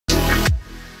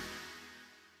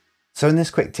So in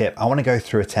this quick tip, I want to go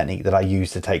through a technique that I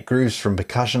use to take grooves from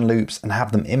percussion loops and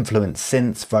have them influence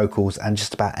synths, vocals, and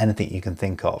just about anything you can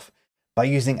think of. By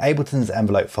using Ableton's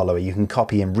envelope follower, you can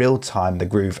copy in real time the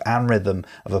groove and rhythm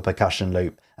of a percussion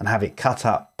loop and have it cut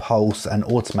up, pulse, and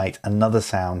automate another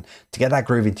sound to get that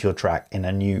groove into your track in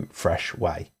a new, fresh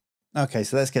way. Okay,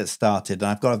 so let's get started. And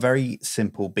I've got a very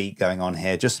simple beat going on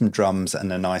here, just some drums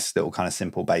and a nice little kind of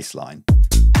simple bass line.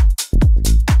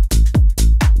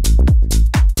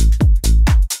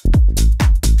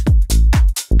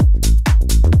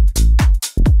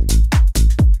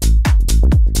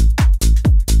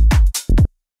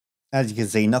 As you can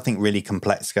see, nothing really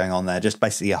complex going on there, just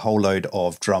basically a whole load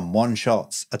of drum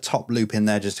one-shots, a top loop in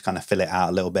there just to kind of fill it out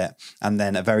a little bit, and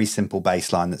then a very simple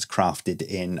bass line that's crafted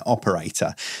in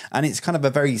Operator. And it's kind of a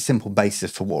very simple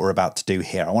basis for what we're about to do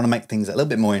here. I want to make things a little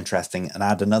bit more interesting and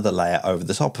add another layer over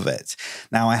the top of it.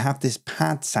 Now I have this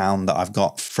pad sound that I've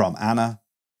got from Anna,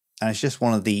 and it's just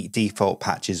one of the default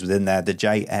patches within there, the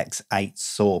JX8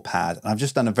 saw pad. And I've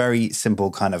just done a very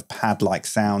simple kind of pad-like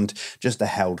sound, just a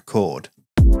held chord.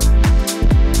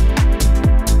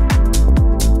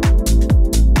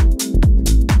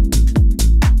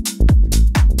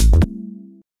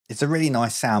 It's a really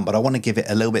nice sound, but I want to give it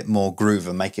a little bit more groove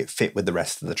and make it fit with the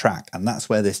rest of the track. And that's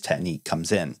where this technique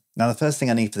comes in. Now, the first thing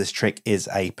I need for this trick is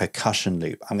a percussion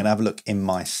loop. I'm going to have a look in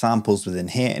my samples within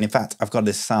here. And in fact, I've got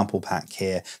this sample pack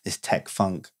here, this tech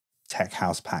funk, tech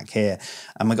house pack here.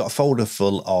 And we've got a folder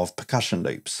full of percussion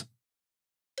loops.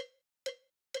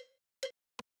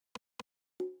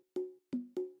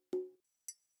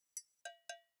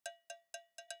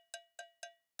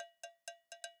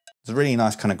 There's a really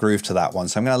nice kind of groove to that one.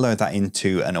 So I'm going to load that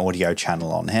into an audio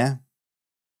channel on here.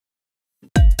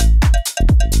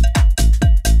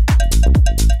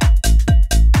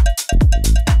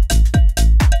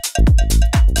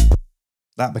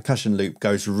 That percussion loop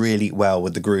goes really well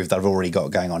with the groove that I've already got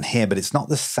going on here, but it's not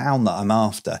the sound that I'm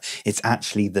after. It's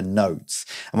actually the notes.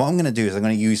 And what I'm going to do is I'm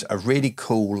going to use a really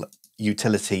cool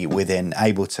utility within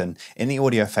Ableton in the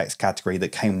audio effects category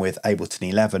that came with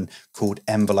Ableton 11 called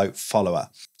Envelope Follower.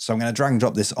 So I'm going to drag and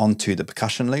drop this onto the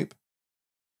percussion loop,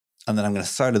 and then I'm going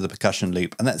to solo the percussion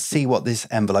loop, and let's see what this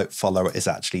envelope follower is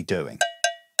actually doing.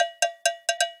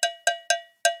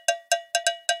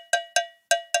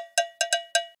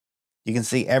 You can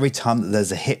see every time that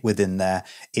there's a hit within there,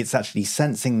 it's actually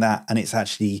sensing that, and it's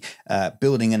actually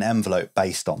building an envelope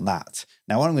based on that.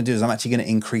 Now what I'm going to do is I'm actually going to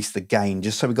increase the gain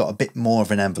just so we've got a bit more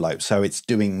of an envelope, so it's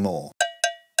doing more.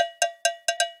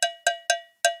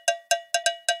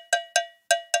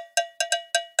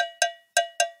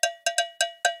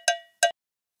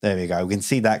 There we go. We can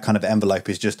see that kind of envelope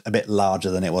is just a bit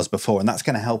larger than it was before, and that's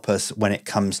going to help us when it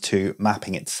comes to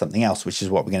mapping it to something else, which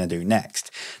is what we're going to do next.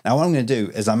 Now what I'm going to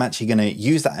do is I'm actually going to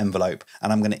use that envelope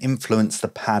and I'm going to influence the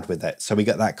pad with it. So we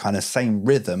get that kind of same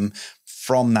rhythm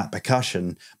from that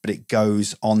percussion, but it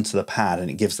goes onto the pad and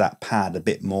it gives that pad a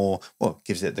bit more, well, it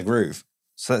gives it the groove.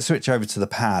 So let's switch over to the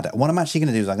pad. What I'm actually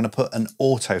going to do is I'm going to put an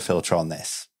auto filter on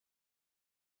this.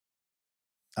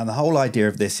 And the whole idea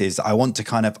of this is I want to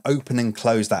kind of open and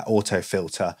close that auto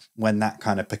filter when that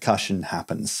kind of percussion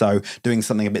happens. So doing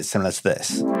something a bit similar to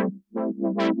this.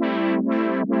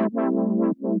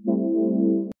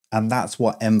 And that's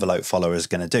what Envelope Follower is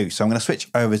going to do. So I'm going to switch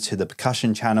over to the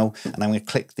percussion channel and I'm going to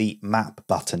click the map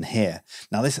button here.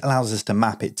 Now this allows us to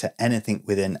map it to anything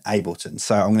within Ableton.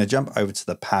 So I'm going to jump over to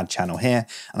the pad channel here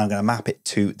and I'm going to map it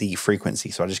to the frequency.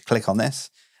 So I just click on this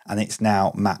and it's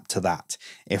now mapped to that.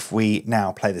 If we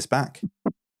now play this back,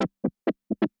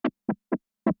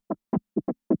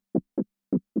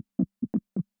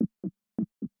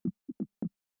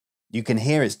 you can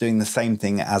hear it's doing the same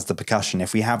thing as the percussion.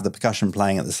 If we have the percussion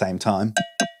playing at the same time.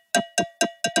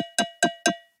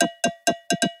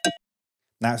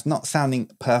 Now it's not sounding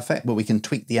perfect, but we can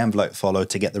tweak the envelope follower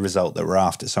to get the result that we're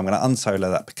after. So I'm going to unsolo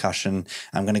that percussion.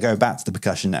 I'm going to go back to the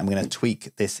percussion. And I'm going to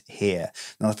tweak this here.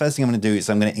 Now the first thing I'm going to do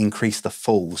is I'm going to increase the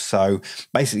full. So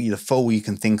basically the full you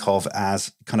can think of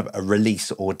as kind of a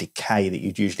release or decay that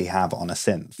you'd usually have on a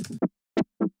synth.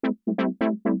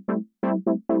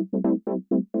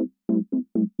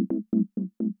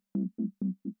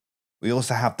 We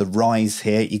also have the rise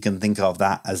here. You can think of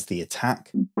that as the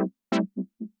attack.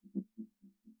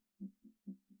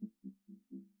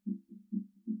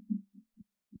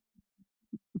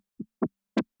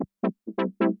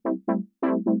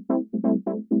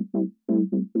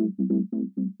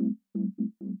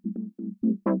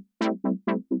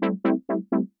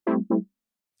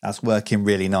 That's working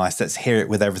really nice. Let's hear it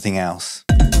with everything else.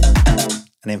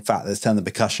 And in fact, let's turn the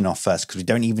percussion off first because we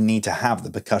don't even need to have the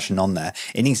percussion on there.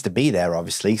 It needs to be there,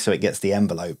 obviously, so it gets the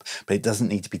envelope, but it doesn't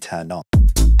need to be turned on.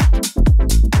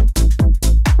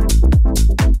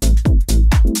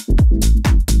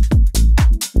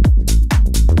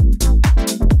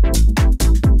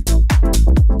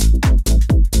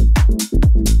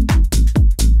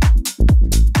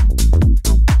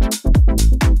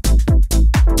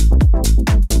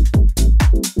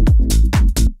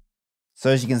 So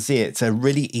as you can see, it's a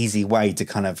really easy way to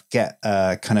kind of get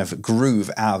a kind of groove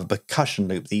out of a percussion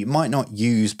loop that you might not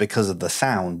use because of the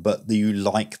sound, but that you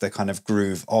like the kind of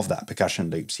groove of that percussion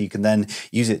loop. So you can then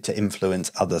use it to influence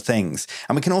other things.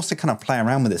 And we can also kind of play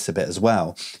around with this a bit as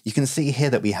well. You can see here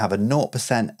that we have a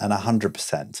 0% and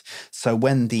 100%. So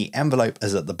when the envelope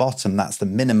is at the bottom, that's the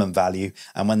minimum value.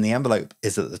 And when the envelope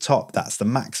is at the top, that's the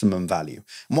maximum value.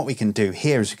 And what we can do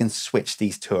here is we can switch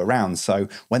these two around. So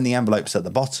when the envelope's at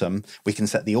the bottom, we can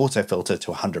set the auto filter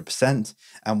to 100%,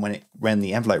 and when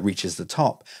the envelope reaches the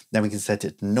top, then we can set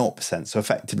it to 0%, so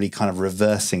effectively kind of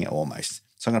reversing it almost.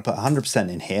 So I'm going to put 100%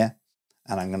 in here,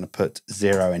 and I'm going to put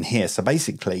 0 in here. So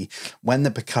basically, when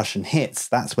the percussion hits,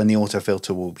 that's when the auto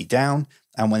filter will be down,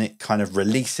 and when it kind of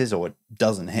releases or it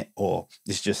doesn't hit or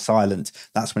it's just silent,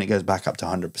 that's when it goes back up to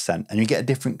 100%, and you get a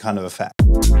different kind of effect.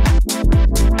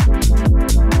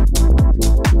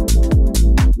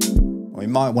 We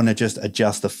might want to just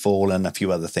adjust the fall and a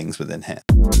few other things within here.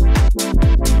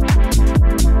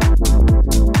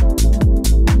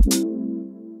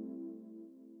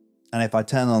 And if I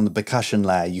turn on the percussion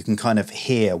layer, you can kind of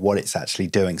hear what it's actually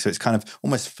doing. So it's kind of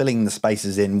almost filling the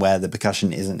spaces in where the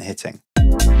percussion isn't hitting.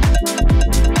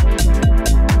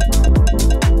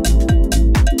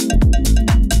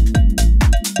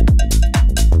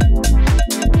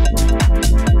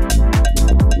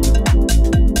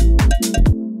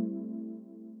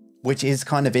 Which is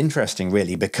kind of interesting,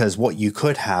 really, because what you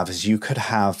could have is you could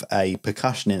have a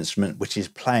percussion instrument which is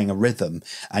playing a rhythm,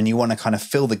 and you want to kind of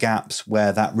fill the gaps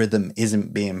where that rhythm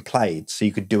isn't being played. So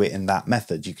you could do it in that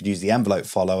method. You could use the envelope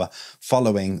follower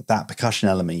following that percussion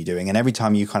element you're doing. And every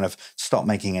time you kind of stop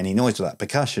making any noise with that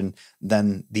percussion,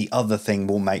 then the other thing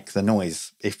will make the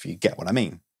noise, if you get what I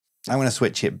mean. I'm going to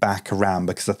switch it back around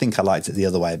because I think I liked it the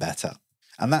other way better.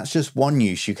 And that's just one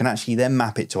use. You can actually then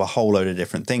map it to a whole load of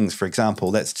different things. For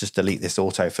example, let's just delete this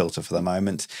auto filter for the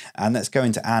moment, and let's go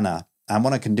into Anna. And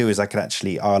what I can do is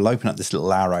I'll open up this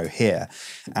little arrow here,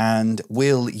 and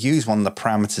we'll use one of the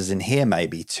parameters in here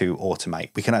maybe to automate.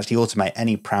 We can actually automate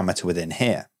any parameter within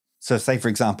here. So say, for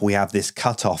example, we have this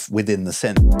cutoff within the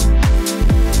synth.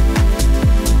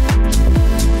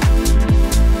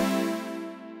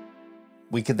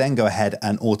 We could then go ahead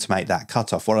and automate that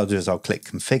cutoff. What I'll do is I'll click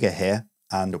configure here.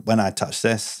 And when I touch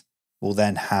this, we'll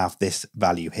then have this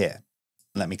value here.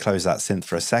 Let me close that synth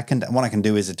for a second. And what I can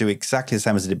do is do exactly the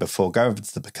same as I did before. Go over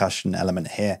to the percussion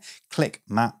element here, click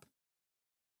map,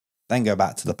 then go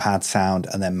back to the pad sound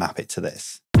and then map it to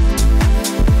this.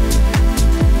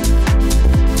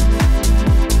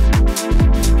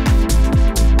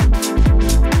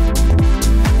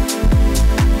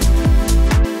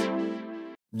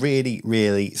 Really,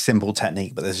 really simple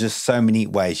technique, but there's just so many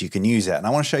ways you can use it. And I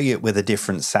want to show you it with a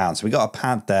different sound. So we got a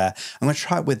pad there. I'm going to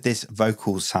try it with this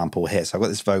vocal sample here. So I've got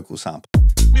this vocal sample.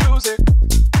 Music.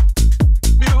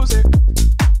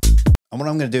 And what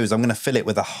I'm going to do is I'm going to fill it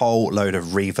with a whole load of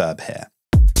reverb here.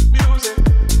 Music.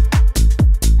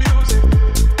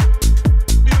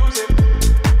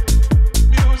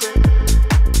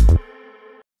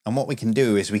 And what we can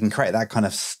do is we can create that kind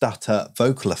of stutter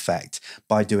vocal effect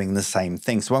by doing the same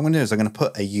thing. So what I'm going to do is I'm going to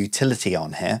put a utility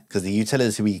on here, because the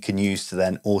utility we can use to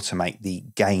then automate the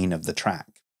gain of the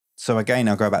track. So again,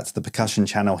 I'll go back to the percussion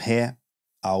channel here.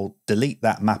 I'll delete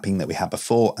that mapping that we had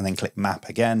before and then click map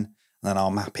again. And then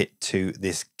I'll map it to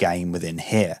this gain within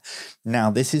here. Now,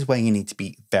 this is where you need to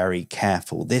be very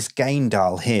careful. This gain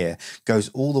dial here goes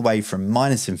all the way from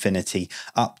 -infinity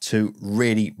up to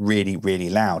really, really, really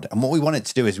loud. And what we want it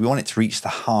to do is we want it to reach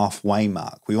the halfway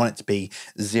mark. We want it to be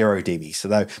 0 dB. So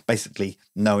though basically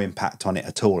no impact on it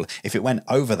at all. If it went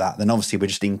over that, then obviously we're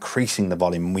just increasing the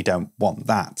volume and we don't want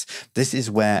that. This is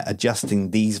where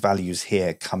adjusting these values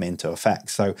here come into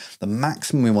effect. So the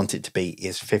maximum we want it to be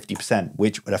is 50%,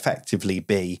 which would effectively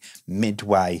be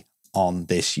midway on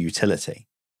this utility.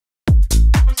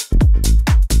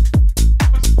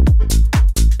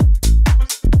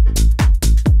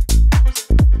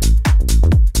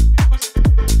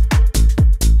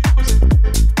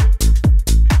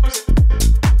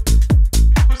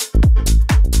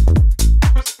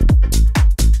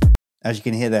 As you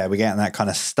can hear there, we're getting that kind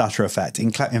of stutter effect.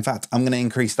 In fact, I'm going to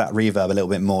increase that reverb a little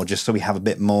bit more just so we have a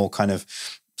bit more kind of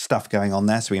stuff going on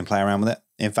there so we can play around with it.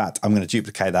 In fact, I'm going to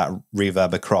duplicate that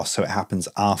reverb across so it happens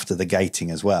after the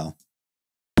gating as well.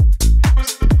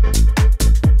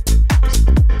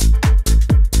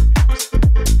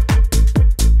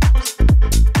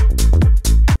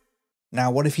 Now,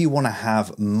 what if you want to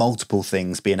have multiple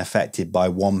things being affected by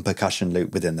one percussion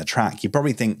loop within the track? You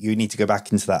probably think you need to go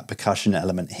back into that percussion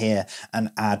element here and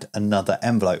add another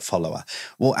envelope follower.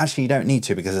 Well, actually, you don't need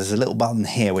to, because there's a little button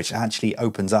here which actually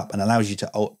opens up and allows you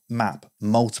to map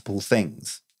multiple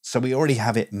things. So we already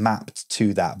have it mapped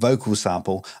to that vocal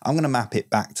sample. I'm going to map it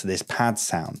back to this pad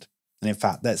sound. And in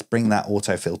fact, let's bring that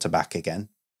auto filter back again.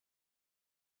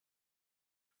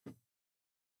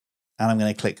 And I'm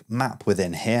going to click map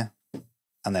within here,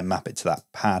 and then map it to that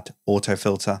pad auto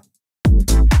filter.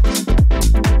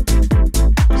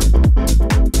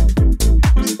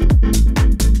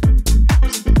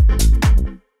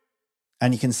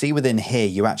 And you can see within here,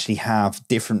 you actually have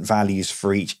different values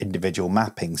for each individual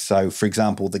mapping. So for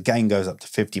example, the gain goes up to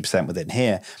 50% within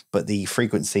here, but the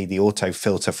frequency, the auto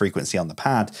filter frequency on the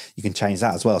pad, you can change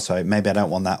that as well. So maybe I don't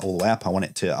want that all the way up. I want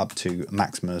it to up to a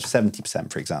maximum of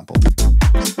 70%, for example.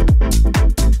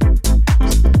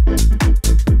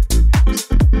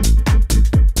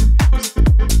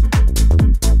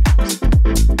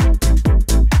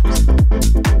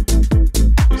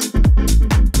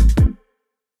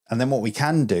 And then what we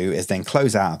can do is then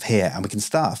close out of here and we can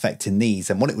start affecting these.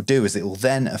 And what it will do is it will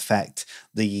then affect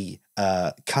the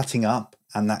cutting up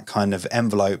and that kind of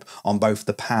envelope on both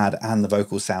the pad and the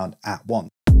vocal sound at once.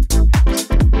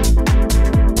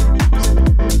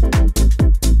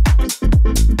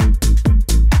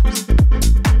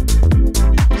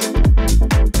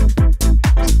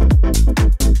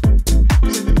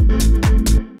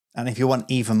 And if you want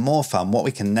even more fun, what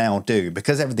we can now do,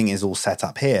 because everything is all set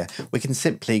up here, we can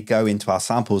simply go into our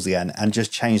samples again and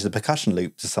just change the percussion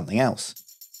loop to something else.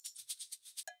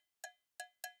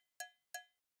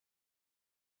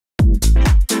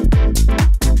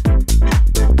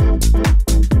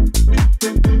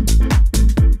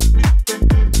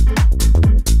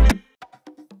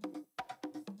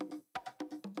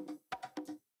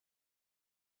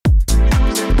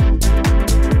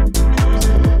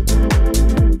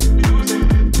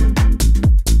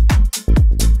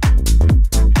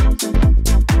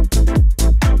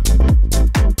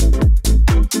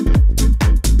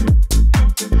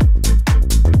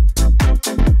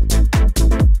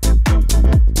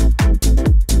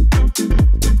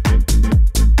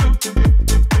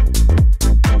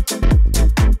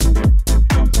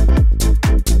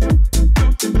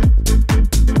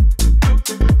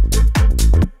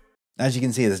 As you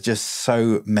can see, there's just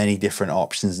so many different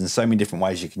options and so many different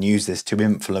ways you can use this to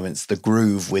influence the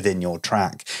groove within your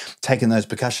track. Taking those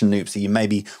percussion loops that you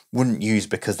maybe wouldn't use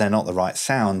because they're not the right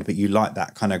sound, but you like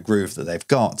that kind of groove that they've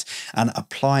got, and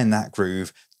applying that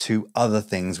groove to other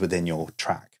things within your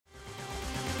track.